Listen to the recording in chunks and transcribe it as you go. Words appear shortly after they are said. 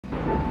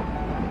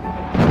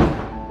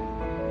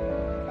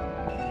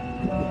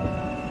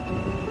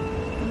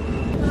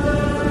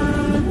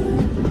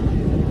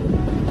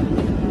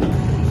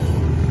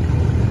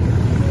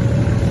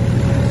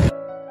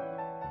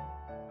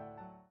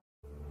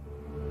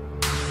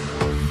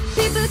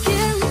People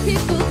killing,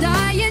 people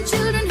dying,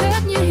 children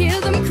hurt and you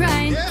hear them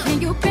crying.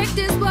 Can you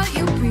practice what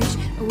you preach,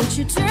 or would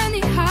you turn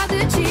the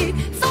other cheek?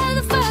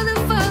 Father, Father,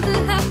 Father,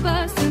 help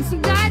us, and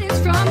some guidance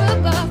from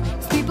above.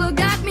 These people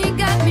got me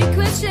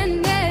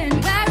questioning,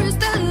 where is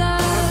the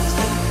love?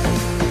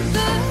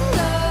 The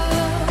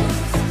love,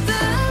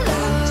 the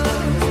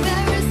love,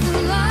 where is the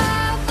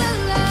love? The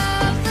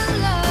love, the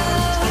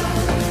love,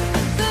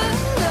 the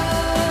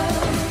love,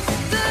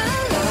 the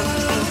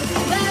love,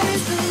 where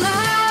is the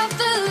love?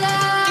 The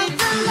love,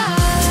 the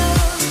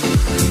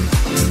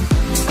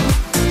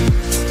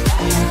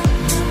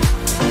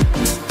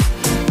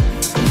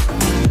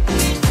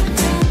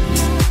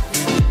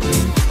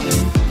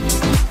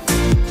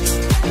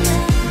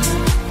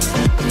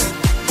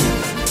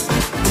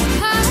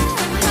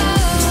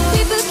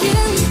people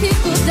killing,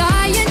 people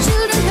dying,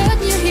 children hurt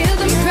and you hear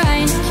them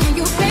crying. Can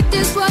you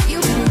practice what you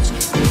preach?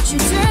 Would you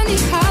turn the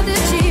other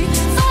cheek?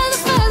 Father,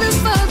 Father,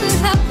 Father,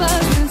 help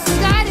us, and some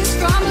guidance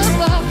from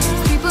above.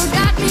 These people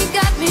got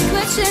me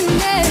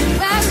questioning,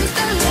 where is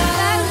the love?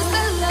 Where is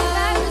the love?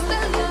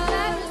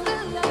 Where is the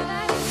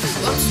love?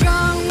 What's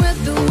wrong with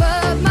the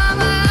world,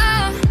 mama?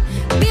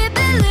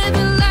 People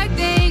living like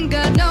they ain't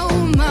got no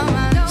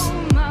mama.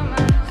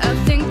 I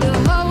think the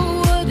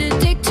whole world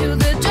addicted to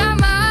the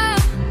drama,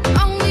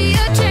 only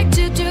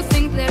attracted to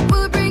think that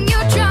will bring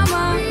you drama.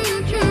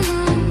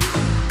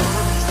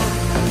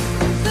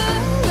 The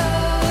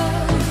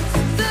love,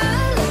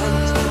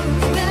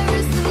 where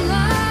is the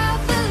love?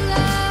 The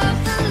love,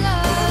 the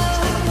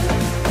love,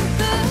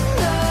 the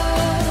love,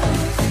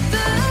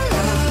 the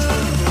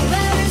love,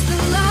 where is the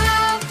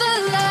love? The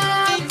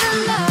love,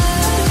 the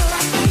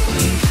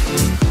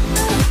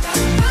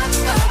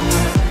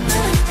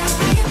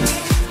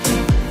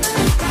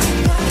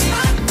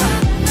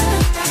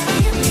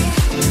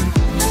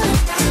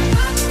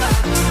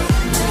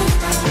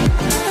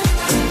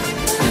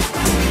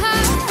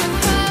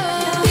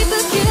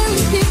people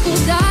killing, people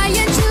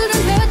dying,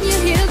 children hurt and you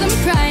hear them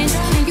crying.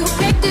 Can you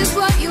practice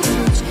what you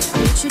preach?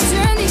 Would you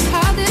turn the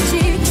other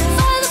cheek?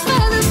 Father,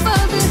 Father,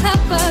 Father,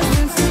 help us,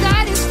 and some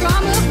guidance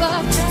from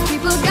above.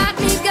 People got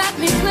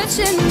me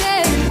questioning,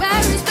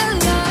 where is the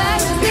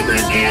love?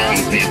 People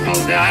killing, people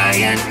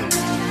dying.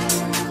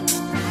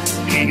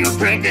 Can you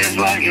practice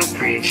what you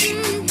preach?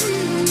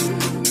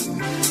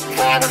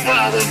 Father,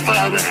 Father,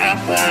 Father,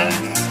 help us.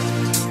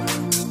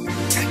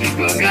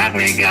 People got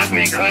me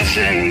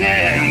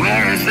questioning,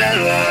 where is the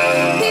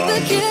love?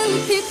 People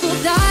killing, people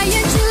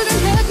dying, children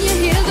hurt and you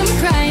hear them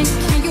crying.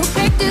 Can you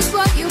practice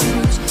what you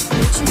preach?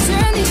 Would you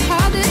turn the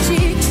other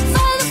cheek?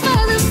 Father,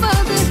 Father,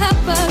 Father,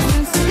 help us,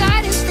 and some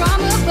guidance from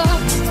above.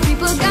 These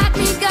people got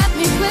me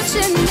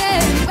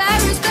questioning,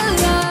 where is the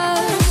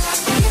love?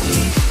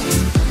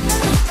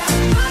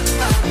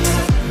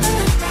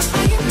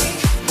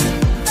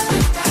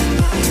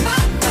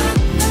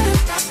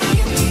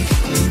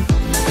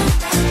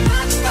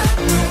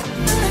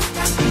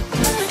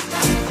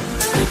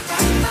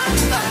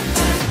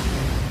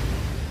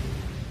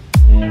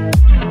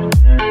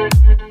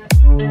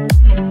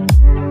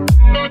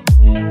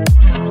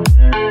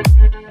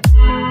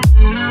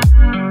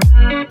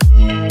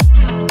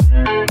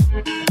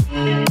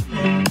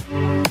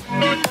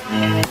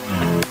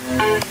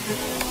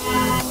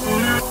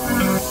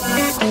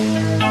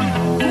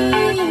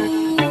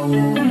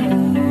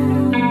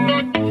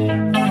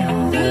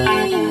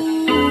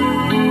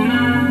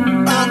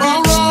 Am I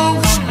wrong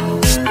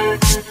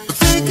for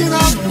thinking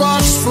I'm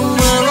boxed from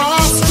where I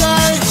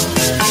stay?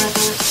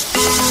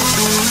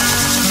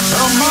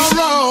 Am I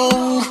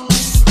wrong?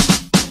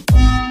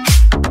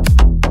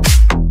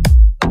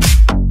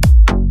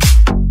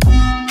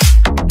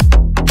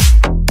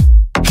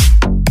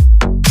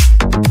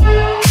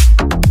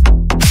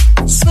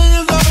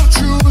 Saying that I'm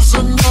true is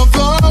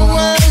another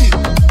way.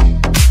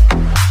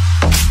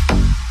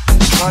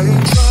 I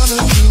ain't trying to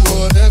do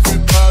what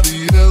everybody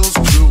else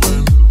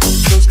doing,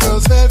 just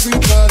 'cause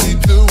everybody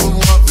doing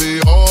what they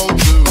all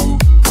do.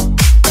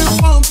 And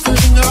one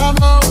thing I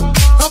know,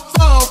 I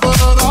fall but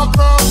I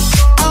grow.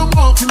 I'm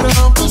walking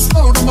down this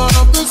road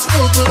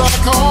that I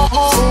call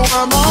home. So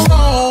am I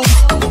wrong?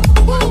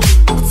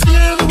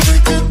 Feeling we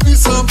could be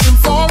something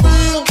for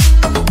real.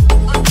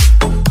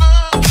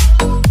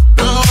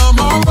 Now am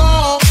I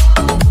wrong?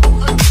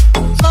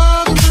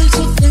 Trying to reach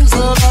the things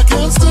that I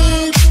can't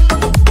see.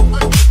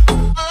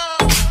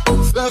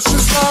 That's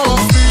just how I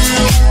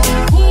feel.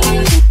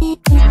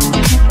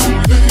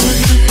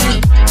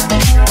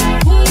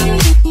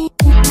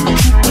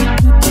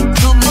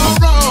 Am I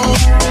wrong?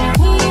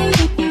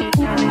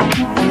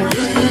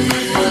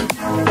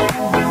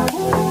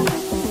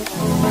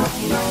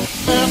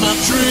 Am I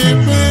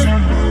dreaming?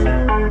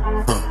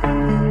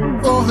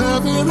 Or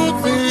having a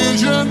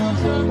vision?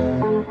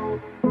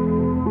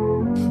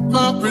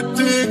 My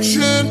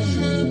prediction,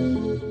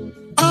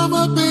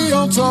 I'ma be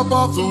on top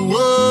of the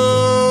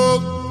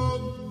world.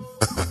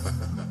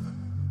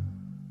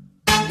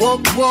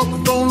 Walk, walk,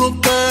 don't look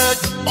back.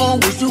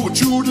 Always do what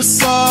you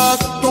decide.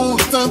 Don't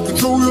let them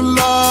control your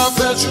life.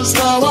 That's just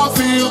how I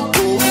feel.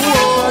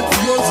 Oh,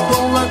 yes,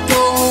 don't let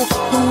go.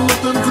 Don't let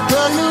them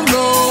compare you,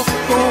 no.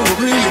 Don't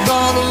worry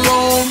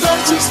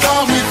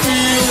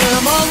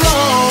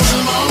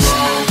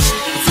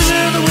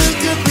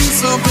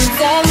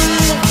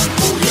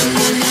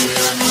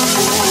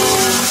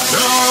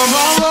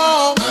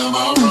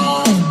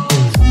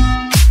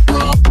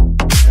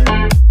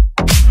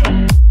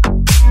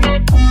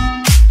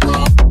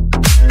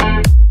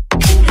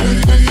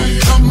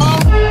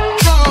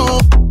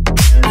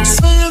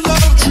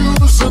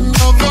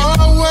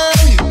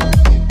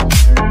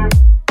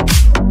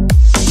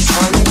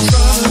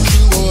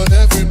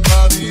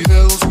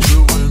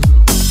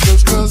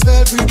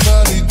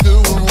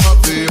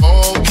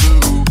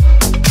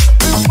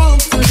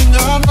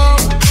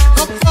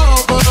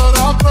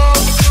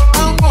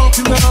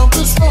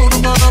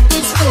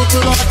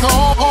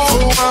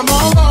am I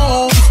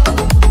wrong?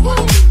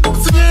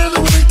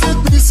 Feeling we could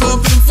be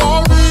something for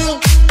real.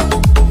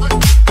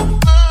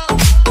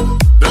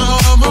 Now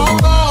am I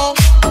wrong?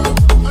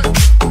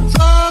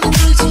 Trying to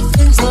reach the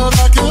things that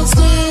I can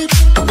see.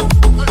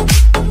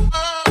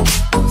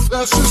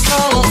 That's just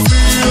how I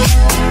feel.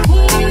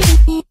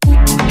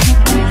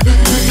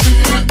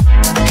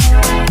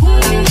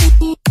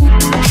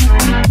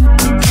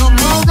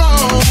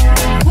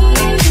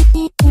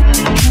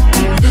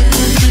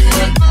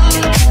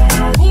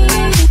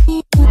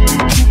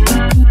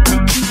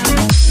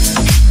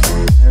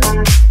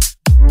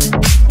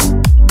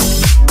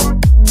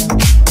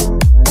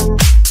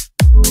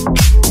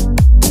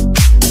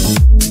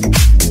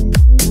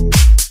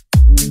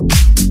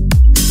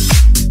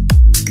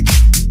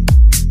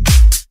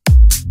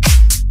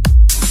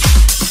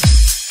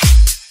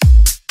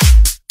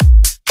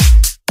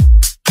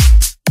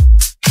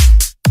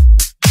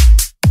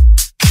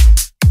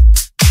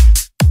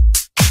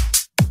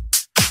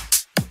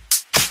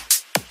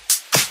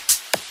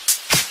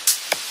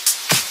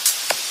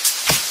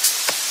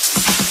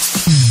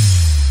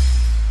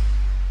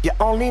 You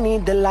only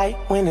need the light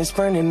when it's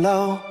burning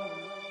low.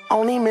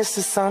 Only miss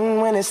the sun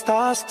when it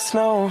starts to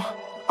snow.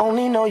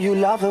 Only know you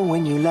love her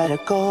when you let her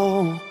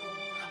go.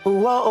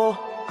 Whoa,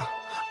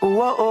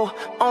 whoa.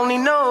 Only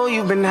know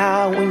you've been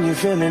high when you're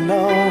feeling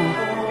low.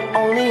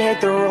 Only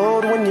hate the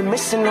road when you're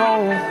missing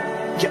home.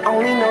 You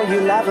only know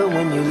you love her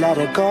when you let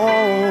her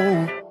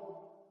go.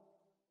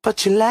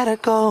 But you let her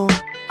go.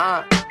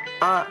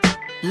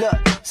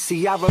 Look,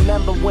 see, I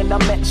remember when I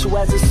met you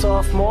as a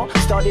sophomore.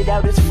 Started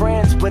out as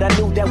friends, but I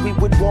knew that we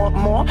would want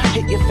more.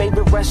 Hit your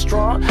favorite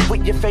restaurant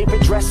with your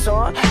favorite dress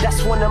on.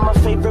 That's one of my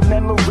favorite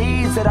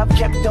memories that I've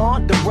kept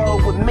on the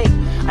road with me.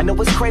 I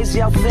know it's crazy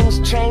how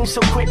things change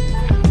so quick.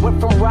 Went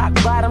from rock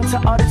bottom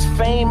to all this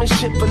fame and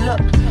shit. But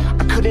look,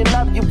 I couldn't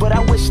love you, but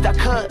I wished I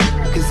could.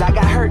 Cause I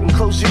got hurt and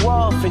closed you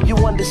off and you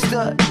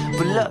understood.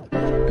 But look,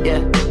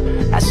 yeah,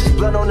 that's just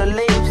blood on the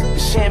leaves. The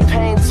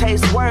champagne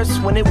tastes worse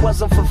when it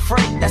wasn't for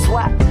free. That's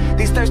why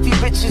these thirsty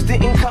bitches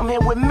didn't come here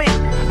with me.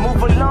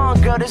 Move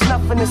along, girl, there's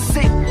nothing to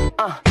see.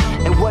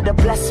 And what a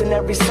blessing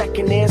every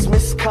second is.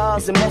 Missed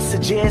calls and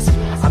messages.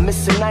 I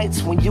miss the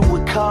nights when you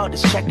would call,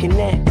 just checking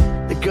in.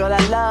 The girl I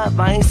love,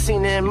 I ain't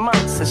seen her in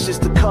months. That's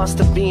just the cost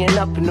of being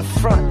up in the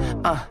front.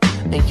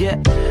 And yet,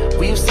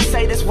 we used to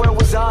say this world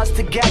was ours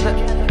together.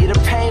 Yeah, the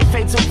pain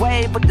fades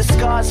away, but the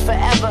scars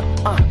forever.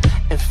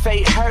 And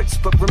fate hurts,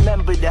 but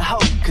remember the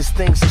hope. Cause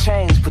things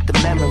change, but the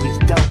memories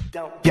don't.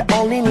 You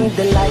only need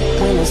the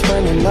light when it's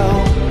burning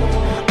low.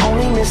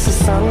 Only miss the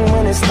sun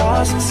when it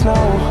starts to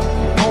snow.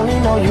 Only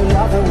know you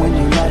love her when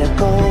you let her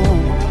go.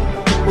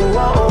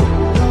 Whoa.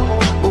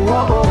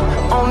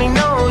 Only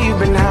know you've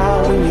been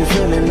high when you're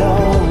feeling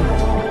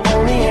low.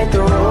 Only hate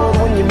the road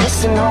when you're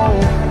missing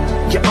home.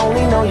 You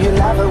only know you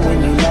love her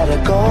when you let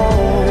her go.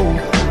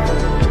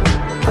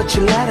 But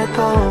you let her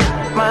go.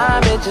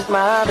 My bitches,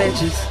 my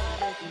bitches.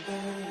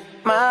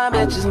 My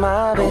bitches,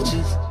 my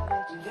bitches.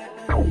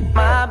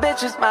 My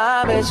bitches,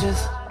 my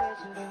bitches.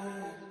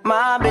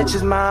 My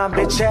bitches, my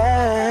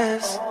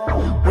bitches.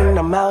 When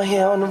I'm out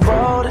here on the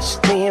road, it's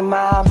just me and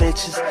my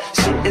bitches.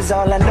 Shit is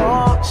all I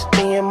know, just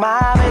me and my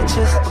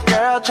bitches. But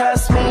girl,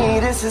 trust me,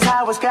 this is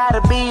how it's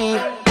gotta be.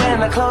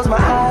 When I close my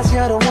eyes,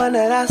 you're the one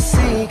that I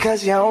see.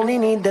 Cause you only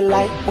need the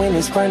light when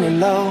it's burning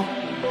low.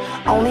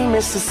 Only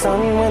miss the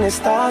sun when it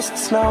starts to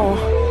snow.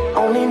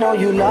 Only know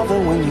you love her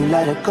when you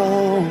let her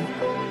go.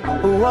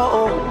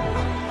 Whoa.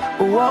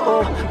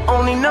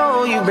 Only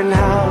know you've been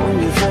high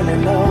when you're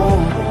feeling low.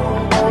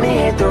 Only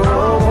hate the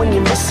road when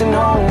you're missing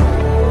home.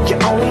 You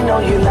only know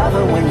you love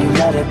her when you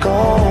let her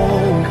go.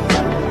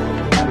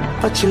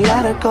 But you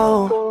let her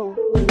go.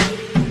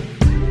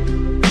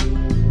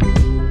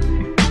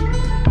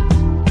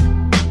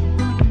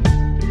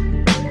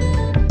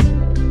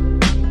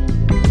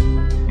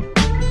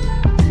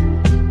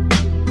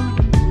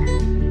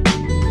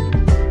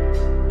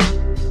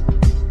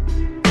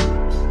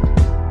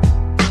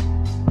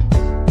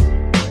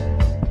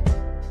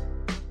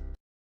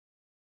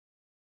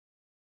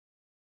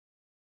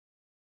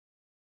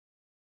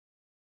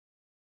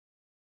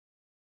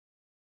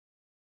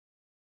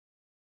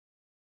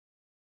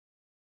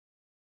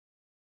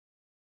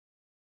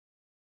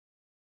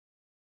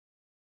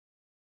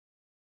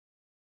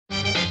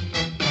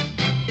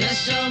 There's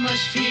so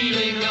much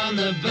feeling on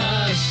the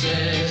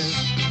buses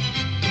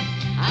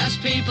as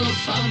people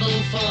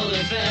fumble for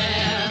the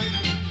fare.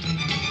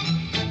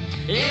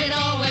 It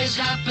always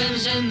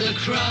happens in the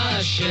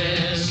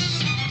crushes.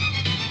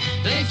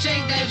 They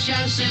take their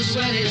chances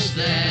when it's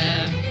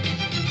there.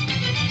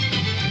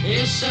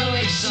 It's so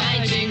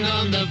exciting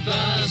on the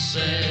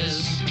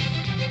buses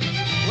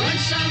when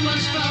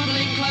someone's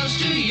fumbling close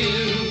to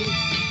you.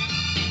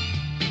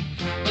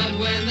 But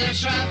when the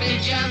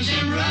traffic jams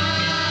in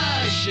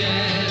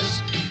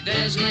rushes,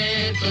 there's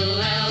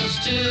little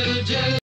else to do.